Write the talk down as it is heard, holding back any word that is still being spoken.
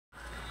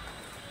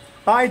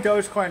Buy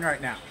Dogecoin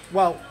right now.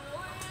 Well,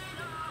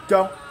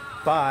 don't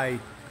buy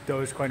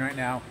Dogecoin right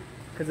now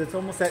because it's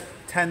almost at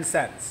 10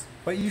 cents.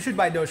 But you should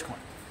buy Dogecoin.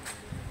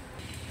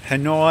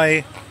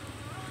 Hanoi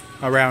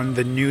around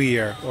the New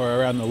Year or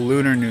around the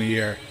Lunar New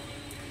Year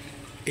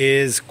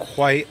is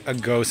quite a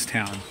ghost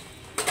town.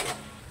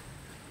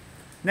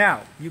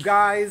 Now, you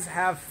guys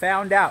have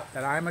found out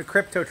that I'm a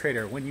crypto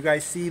trader when you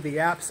guys see the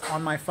apps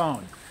on my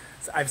phone.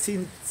 So I've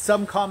seen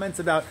some comments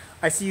about,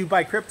 I see you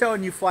buy crypto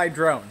and you fly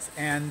drones,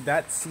 and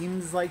that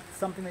seems like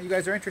something that you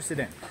guys are interested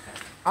in.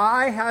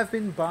 I have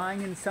been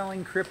buying and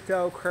selling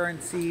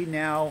cryptocurrency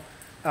now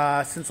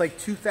since like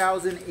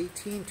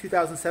 2018,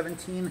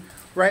 2017,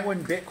 right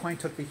when Bitcoin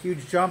took the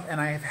huge jump, and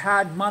I have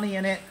had money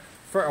in it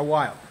for a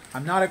while.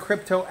 I'm not a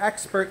crypto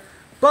expert,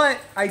 but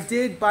I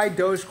did buy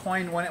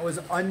Dogecoin when it was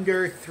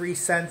under 3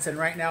 cents, and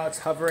right now it's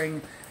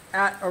hovering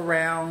at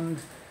around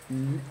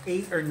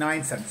 8 or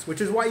 9 cents,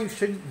 which is why you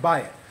shouldn't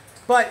buy it.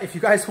 But if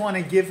you guys want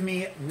to give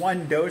me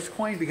one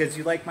Dogecoin because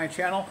you like my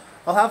channel,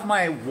 I'll have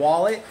my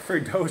wallet for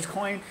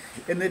Dogecoin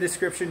in the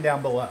description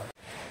down below.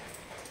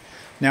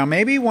 Now,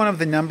 maybe one of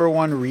the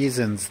 #1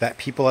 reasons that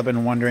people have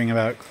been wondering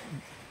about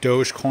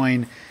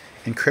Dogecoin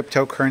and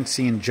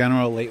cryptocurrency in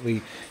general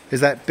lately is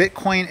that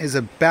Bitcoin is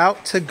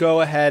about to go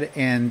ahead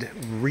and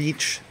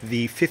reach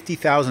the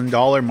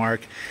 $50,000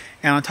 mark.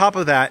 And on top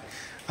of that,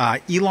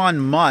 Elon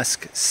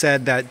Musk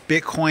said that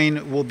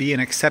Bitcoin will be an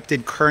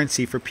accepted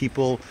currency for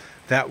people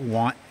that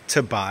want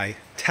to buy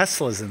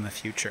Teslas in the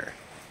future.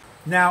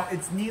 Now,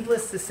 it's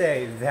needless to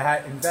say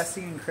that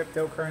investing in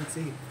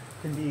cryptocurrency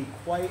can be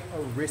quite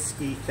a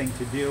risky thing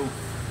to do.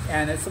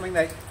 And it's something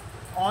that,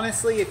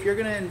 honestly, if you're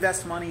going to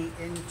invest money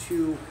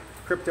into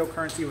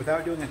cryptocurrency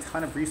without doing a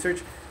ton of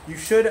research, you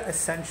should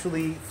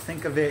essentially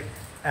think of it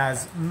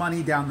as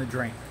money down the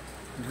drain.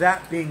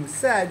 That being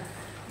said,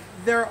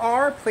 there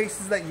are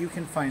places that you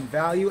can find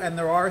value, and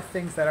there are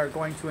things that are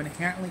going to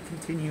inherently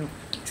continue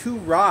to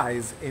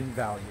rise in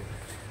value.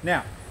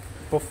 Now,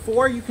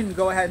 before you can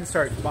go ahead and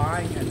start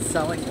buying and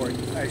selling, or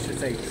I should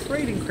say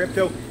trading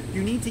crypto,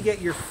 you need to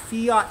get your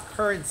fiat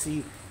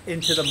currency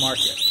into the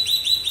market.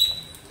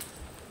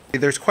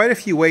 There's quite a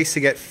few ways to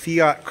get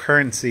fiat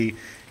currency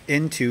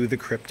into the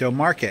crypto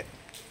market.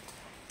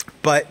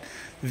 But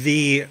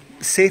the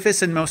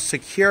safest and most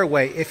secure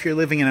way, if you're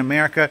living in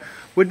America,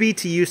 would be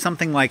to use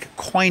something like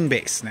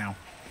Coinbase now.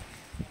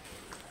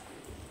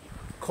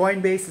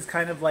 Coinbase is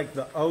kind of like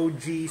the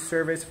OG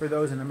service for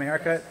those in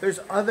America. There's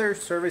other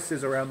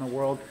services around the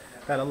world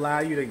that allow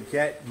you to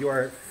get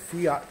your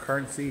fiat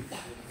currency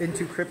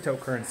into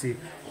cryptocurrency.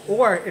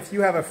 Or if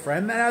you have a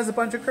friend that has a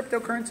bunch of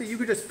cryptocurrency, you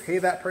could just pay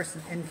that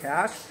person in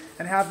cash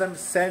and have them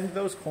send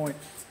those coins.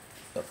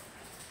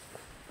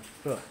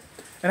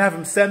 And have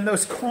them send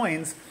those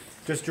coins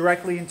just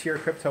directly into your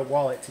crypto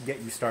wallet to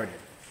get you started.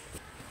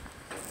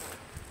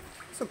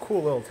 It's a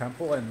cool little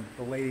temple, and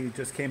the lady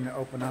just came to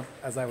open up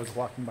as I was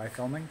walking by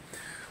filming.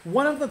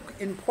 One of the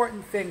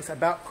important things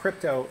about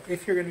crypto,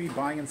 if you're going to be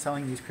buying and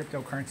selling these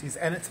cryptocurrencies,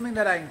 and it's something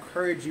that I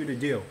encourage you to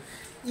do,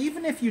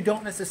 even if you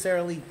don't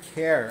necessarily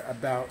care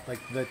about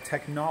like the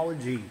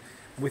technology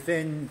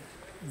within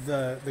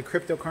the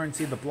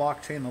cryptocurrency, the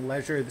blockchain, the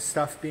ledger, the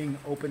stuff being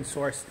open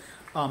source,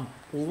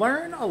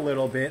 learn a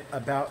little bit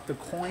about the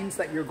coins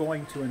that you're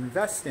going to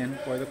invest in,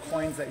 or the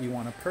coins that you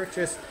want to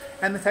purchase,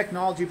 and the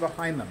technology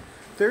behind them.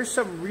 There's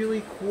some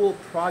really cool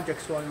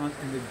projects going on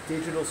in the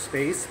digital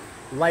space,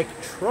 like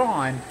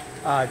Tron.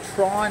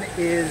 Tron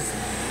is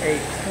a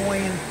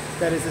coin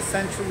that is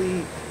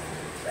essentially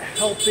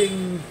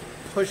helping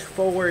push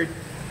forward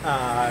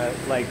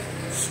like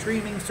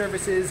streaming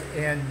services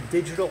and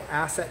digital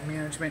asset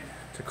management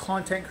to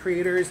content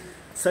creators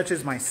such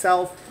as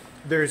myself.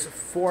 There's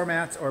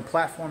formats or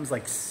platforms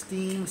like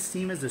Steam.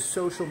 Steam is a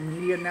social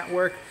media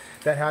network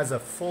that has a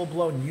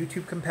full-blown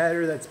YouTube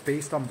competitor that's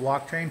based on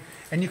blockchain.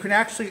 And you can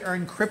actually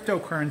earn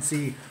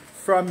cryptocurrency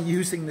from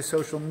using the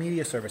social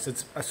media service.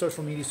 It's a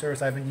social media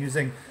service I've been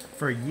using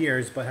for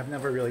years, but have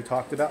never really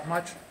talked about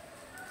much.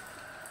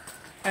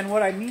 And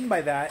what I mean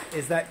by that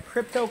is that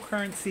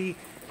cryptocurrency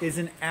is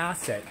an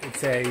asset.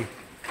 It's a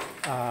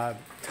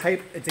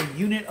it's a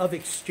unit of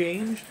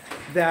exchange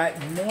that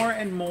more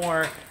and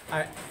more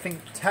I think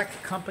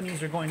tech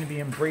companies are going to be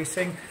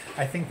embracing.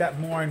 I think that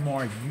more and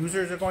more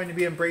users are going to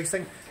be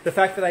embracing. The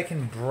fact that I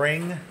can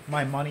bring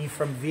my money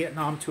from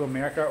Vietnam to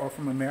America, or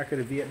from America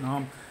to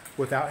Vietnam,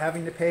 without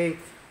having to pay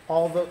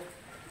all the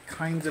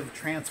kinds of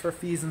transfer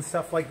fees and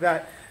stuff like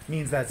that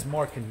means that's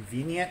more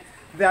convenient.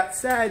 That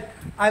said,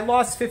 I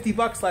lost 50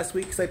 bucks last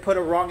week because I put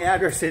a wrong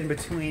address in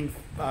between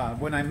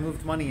when I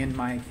moved money in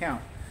my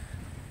account.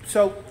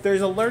 So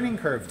there's a learning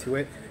curve to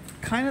it,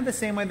 kind of the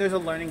same way there's a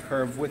learning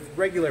curve with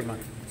regular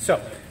money.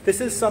 So this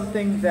is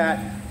something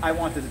that I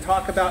wanted to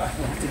talk about,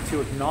 I wanted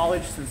to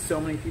acknowledge, since so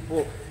many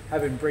people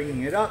have been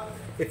bringing it up.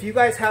 If you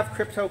guys have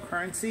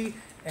cryptocurrency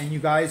and you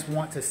guys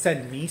want to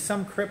send me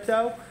some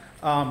crypto,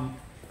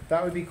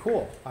 that would be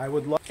cool. I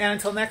would love. And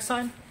until next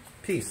time,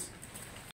 peace.